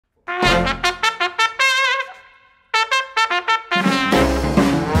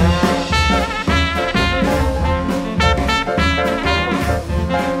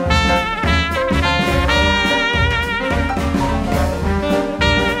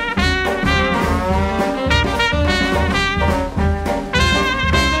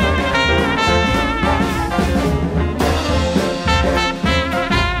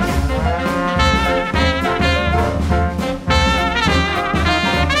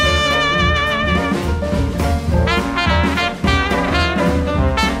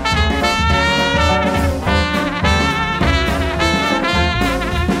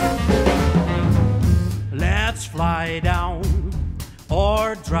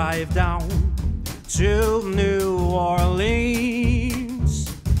drive down to New Orleans.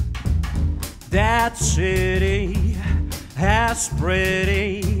 That city has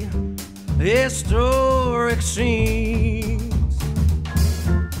pretty historic scenes.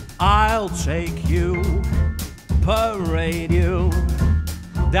 I'll take you, parade you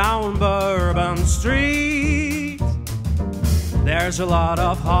down Bourbon Street. There's a lot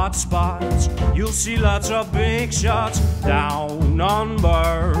of hot spots, you'll see lots of big shots down on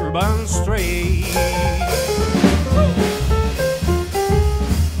Bourbon Street.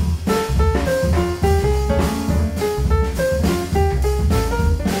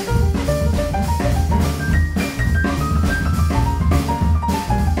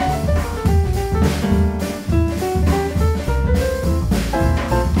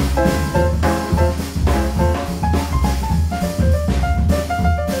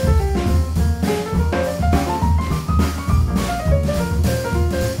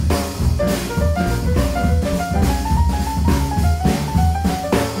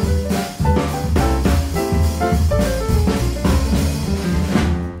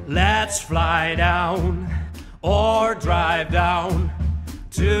 Let's fly down or drive down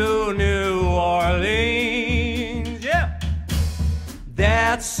to New Orleans. Yeah.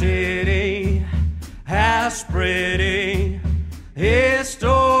 That city has pretty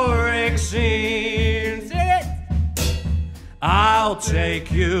historic scenes. I'll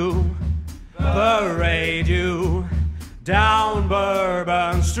take you, parade you down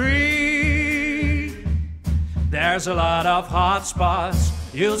Bourbon Street. There's a lot of hot spots,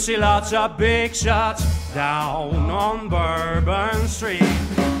 you'll see lots of big shots down on Bourbon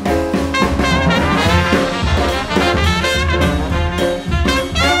Street.